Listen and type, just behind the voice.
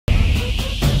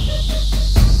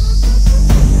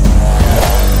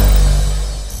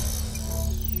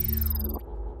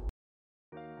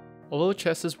Although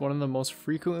chest is one of the most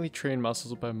frequently trained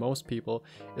muscles by most people,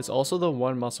 it's also the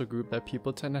one muscle group that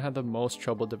people tend to have the most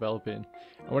trouble developing.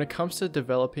 And when it comes to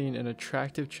developing an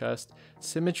attractive chest,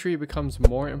 symmetry becomes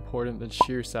more important than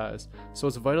sheer size, so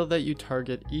it's vital that you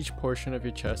target each portion of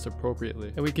your chest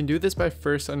appropriately. And we can do this by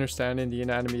first understanding the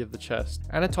anatomy of the chest.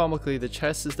 Anatomically, the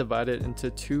chest is divided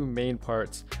into two main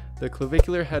parts: the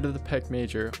clavicular head of the pec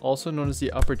major, also known as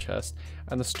the upper chest,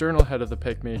 and the sternal head of the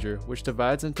pec major, which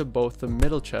divides into both the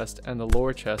middle chest and the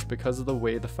lower chest because of the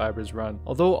way the fibers run.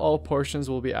 Although all portions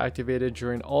will be activated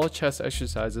during all chest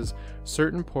exercises,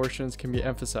 certain portions can be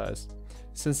emphasized.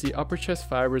 Since the upper chest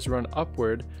fibers run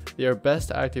upward, they are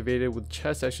best activated with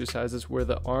chest exercises where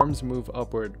the arms move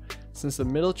upward. Since the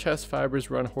middle chest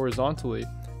fibers run horizontally,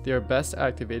 they are best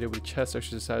activated with chest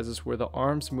exercises where the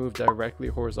arms move directly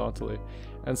horizontally.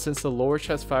 And since the lower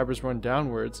chest fibers run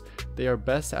downwards, they are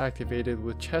best activated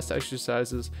with chest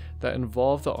exercises that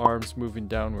involve the arms moving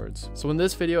downwards. So in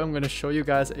this video, I'm going to show you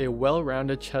guys a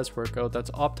well-rounded chest workout that's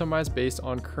optimized based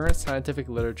on current scientific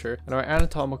literature and our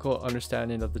anatomical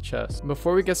understanding of the chest.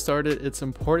 Before we get started, it's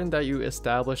important that you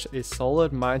establish a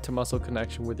solid mind-to-muscle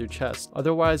connection with your chest.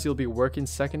 Otherwise, you'll be working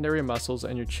secondary muscles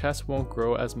and your chest won't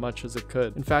grow as much as it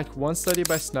could. In fact, one study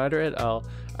by Snyder et al.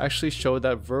 Actually showed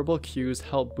that verbal cues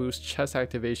help boost chest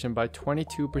activation by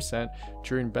 22%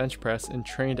 during bench press in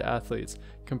trained athletes,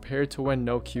 compared to when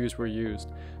no cues were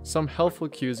used. Some helpful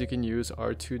cues you can use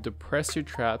are to depress your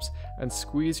traps and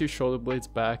squeeze your shoulder blades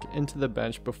back into the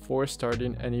bench before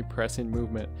starting any pressing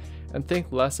movement, and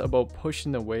think less about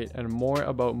pushing the weight and more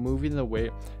about moving the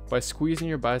weight by squeezing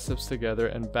your biceps together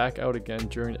and back out again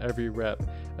during every rep,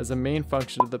 as the main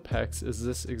function of the pecs is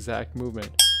this exact movement.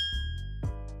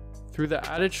 Through the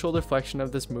added shoulder flexion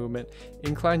of this movement,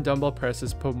 incline dumbbell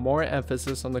presses put more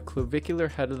emphasis on the clavicular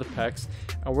head of the pecs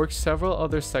and work several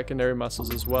other secondary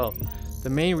muscles as well. The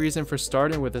main reason for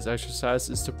starting with this exercise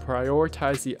is to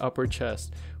prioritize the upper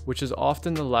chest, which is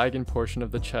often the lagging portion of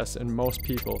the chest in most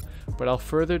people, but I'll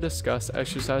further discuss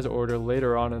exercise order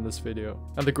later on in this video.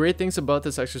 Now the great things about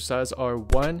this exercise are: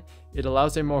 1. It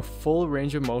allows a more full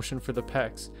range of motion for the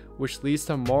pecs, which leads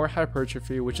to more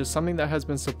hypertrophy, which is something that has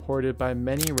been supported by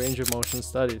many range of motion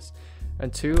studies.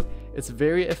 And 2, it's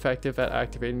very effective at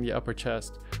activating the upper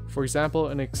chest. For example,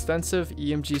 an extensive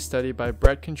EMG study by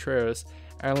Brett Contreras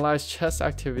analyzed chest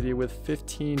activity with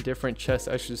 15 different chest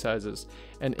exercises,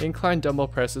 and incline dumbbell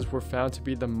presses were found to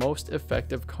be the most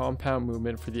effective compound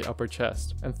movement for the upper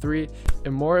chest. And 3,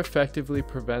 it more effectively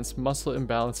prevents muscle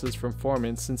imbalances from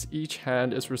forming since each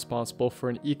hand is responsible for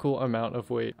an equal amount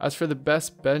of weight. As for the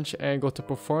best bench angle to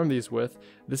perform these with,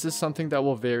 this is something that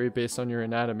will vary based on your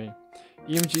anatomy.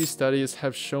 EMG studies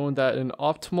have shown that an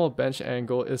optimal bench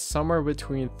angle is somewhere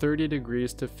between 30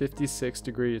 degrees to 56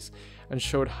 degrees and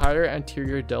showed higher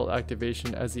anterior delt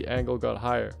activation as the angle got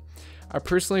higher. I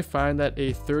personally find that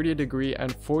a 30 degree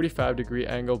and 45 degree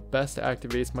angle best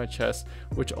activates my chest,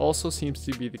 which also seems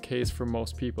to be the case for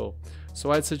most people.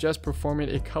 So I'd suggest performing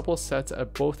a couple sets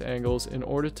at both angles in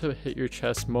order to hit your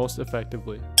chest most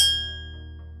effectively.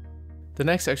 The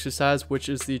next exercise, which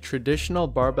is the traditional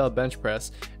barbell bench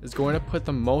press, is going to put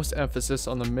the most emphasis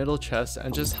on the middle chest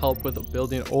and just help with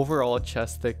building overall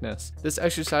chest thickness. This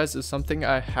exercise is something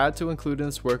I had to include in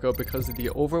this workout because of the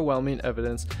overwhelming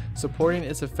evidence supporting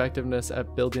its effectiveness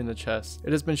at building the chest.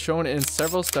 It has been shown in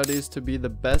several studies to be the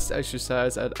best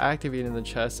exercise at activating the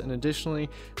chest, and additionally,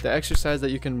 the exercise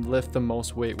that you can lift the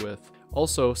most weight with.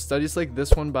 Also, studies like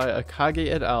this one by Akage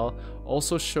et al.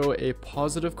 Also show a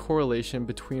positive correlation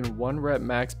between 1 rep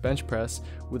max bench press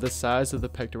with the size of the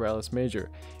pectoralis major,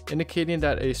 indicating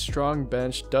that a strong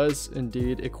bench does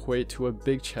indeed equate to a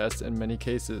big chest in many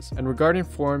cases. And regarding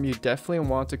form, you definitely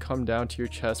want to come down to your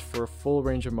chest for a full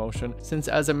range of motion, since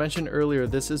as I mentioned earlier,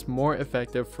 this is more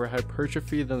effective for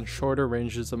hypertrophy than shorter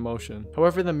ranges of motion.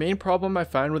 However, the main problem I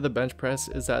find with the bench press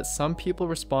is that some people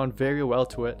respond very well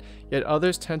to it, yet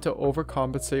others tend to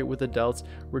overcompensate with the delts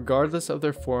regardless of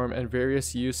their form and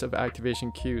various use of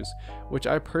activation cues, which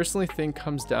I personally think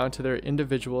comes down to their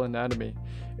individual anatomy.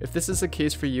 If this is the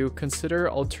case for you, consider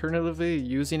alternatively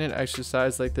using an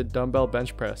exercise like the dumbbell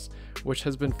bench press, which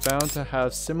has been found to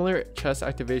have similar chest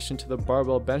activation to the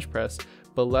barbell bench press,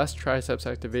 but less triceps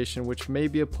activation, which may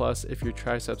be a plus if your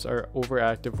triceps are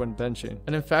overactive when benching.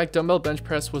 And in fact, dumbbell bench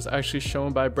press was actually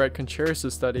shown by Brett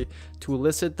Contreras' study to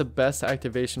elicit the best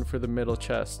activation for the middle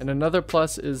chest. And another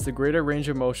plus is the greater range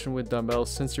of motion with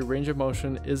dumbbells, since your range of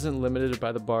motion isn't limited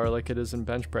by the bar like it is in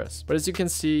bench press. But as you can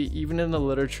see, even in the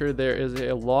literature, there is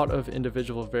a lot of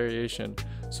individual variation.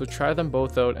 So try them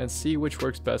both out and see which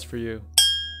works best for you.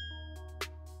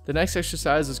 The next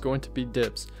exercise is going to be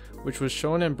dips, which was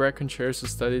shown in Brett Contreras'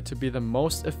 study to be the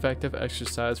most effective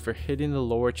exercise for hitting the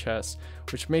lower chest,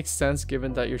 which makes sense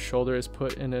given that your shoulder is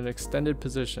put in an extended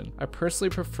position. I personally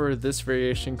prefer this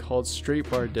variation called straight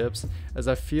bar dips, as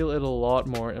I feel it a lot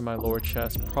more in my lower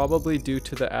chest, probably due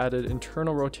to the added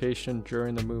internal rotation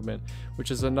during the movement,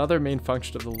 which is another main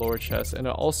function of the lower chest, and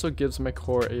it also gives my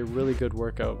core a really good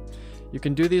workout. You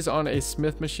can do these on a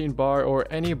Smith machine bar or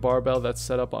any barbell that's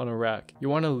set up on a rack. You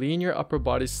want to lean your upper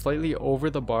body slightly over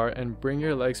the bar and bring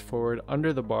your legs forward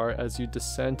under the bar as you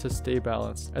descend to stay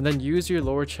balanced. And then use your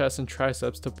lower chest and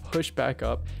triceps to push back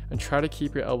up and try to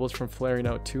keep your elbows from flaring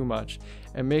out too much.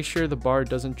 And make sure the bar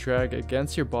doesn't drag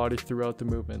against your body throughout the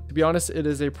movement. To be honest, it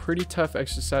is a pretty tough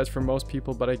exercise for most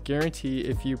people, but I guarantee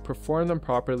if you perform them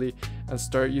properly and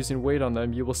start using weight on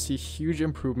them, you will see huge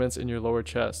improvements in your lower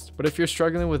chest. But if you're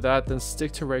struggling with that, then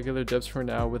stick to regular dips for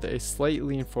now with a slight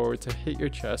lean forward to hit your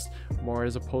chest more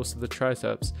as opposed to the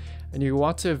triceps. And you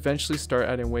want to eventually start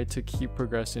adding weight to keep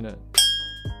progressing it.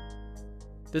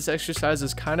 This exercise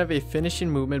is kind of a finishing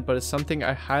movement, but it's something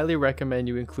I highly recommend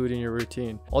you include in your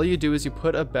routine. All you do is you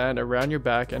put a band around your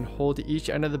back and hold each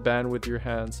end of the band with your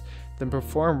hands, then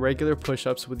perform regular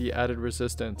push-ups with the added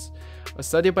resistance. A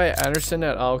study by Anderson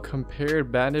et al.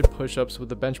 Compared banded push-ups with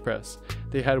the bench press.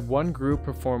 They had one group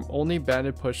perform only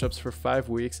banded push-ups for 5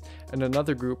 weeks and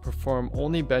another group perform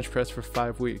only bench press for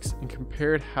 5 weeks, and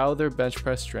compared how their bench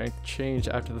press strength changed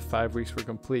after the 5 weeks were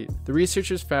complete. The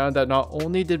researchers found that not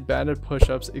only did banded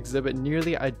push-ups exhibit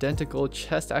nearly identical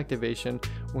chest activation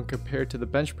when compared to the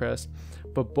bench press,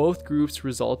 but both groups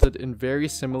resulted in very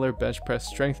similar bench press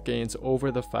strength gains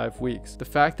over the 5 weeks. The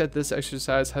fact that this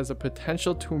exercise has the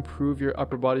potential to improve your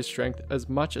upper body strength as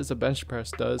much as a bench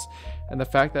press does, and the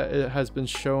fact that it has been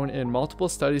shown in multiple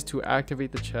studies to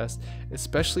activate the chest,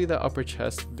 especially the upper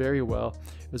chest, very well,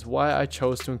 is why I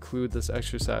chose to include this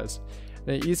exercise.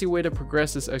 And an easy way to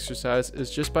progress this exercise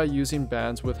is just by using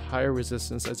bands with higher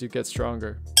resistance as you get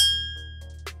stronger.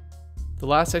 The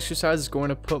last exercise is going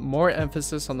to put more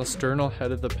emphasis on the sternal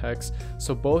head of the pecs,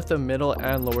 so both the middle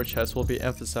and lower chest will be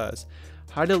emphasized.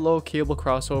 High to low cable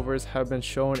crossovers have been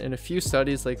shown in a few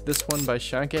studies like this one by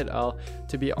Shank et al.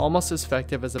 To be almost as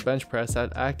effective as a bench press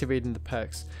at activating the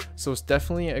pecs, so it's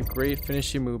definitely a great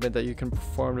finishing movement that you can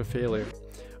perform to failure.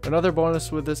 Another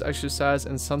bonus with this exercise,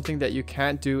 and something that you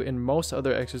can't do in most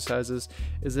other exercises,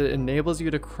 is it enables you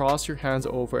to cross your hands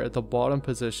over at the bottom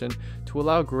position to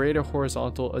allow greater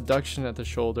horizontal adduction at the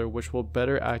shoulder, which will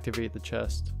better activate the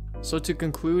chest. So to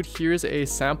conclude, here's a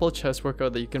sample chest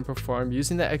workout that you can perform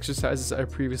using the exercises I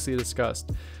previously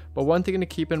discussed. But one thing to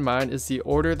keep in mind is the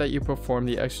order that you perform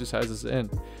the exercises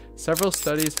in. Several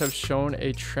studies have shown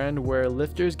a trend where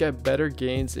lifters get better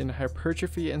gains in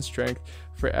hypertrophy and strength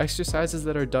for exercises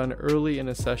that are done early in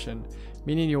a session,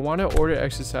 meaning you want to order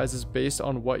exercises based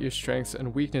on what your strengths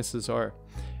and weaknesses are.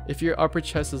 If your upper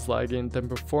chest is lagging, then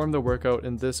perform the workout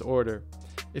in this order.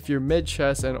 If your mid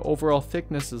chest and overall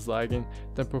thickness is lagging,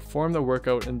 then perform the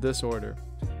workout in this order.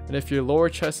 And if your lower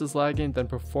chest is lagging, then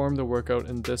perform the workout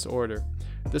in this order.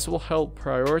 This will help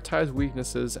prioritize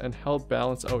weaknesses and help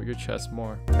balance out your chest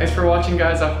more. Thanks for watching,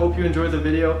 guys. I hope you enjoyed the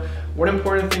video. One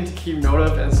important thing to keep note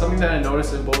of, and something that I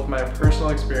noticed in both my personal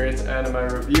experience and in my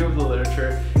review of the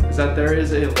literature, is that there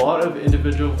is a lot of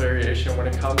individual variation when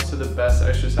it comes to the best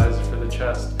exercises for the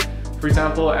chest. For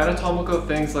example, anatomical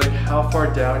things like how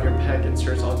far down your pec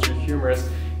inserts onto your humerus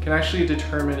can actually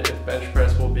determine if bench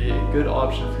press will be a good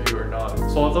option for you or not.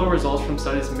 So although results from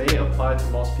studies may apply to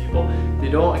most people, they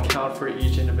don't account for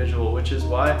each individual, which is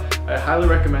why I highly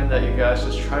recommend that you guys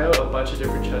just try out a bunch of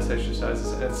different chest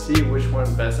exercises and see which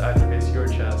one best activates your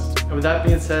chest. And with that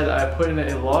being said, I put in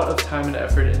a lot of time and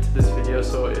effort into this video,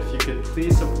 so if you could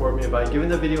please support me by giving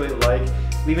the video a like,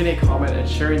 leaving a comment, and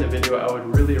sharing the video, I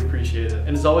would really appreciate it.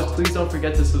 And as always, please don't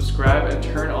forget to subscribe and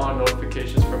turn on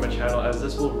notifications for my channel, as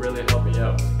this will really help me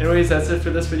out. Anyways, that's it for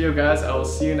this video, guys. I will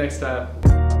see you next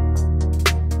time.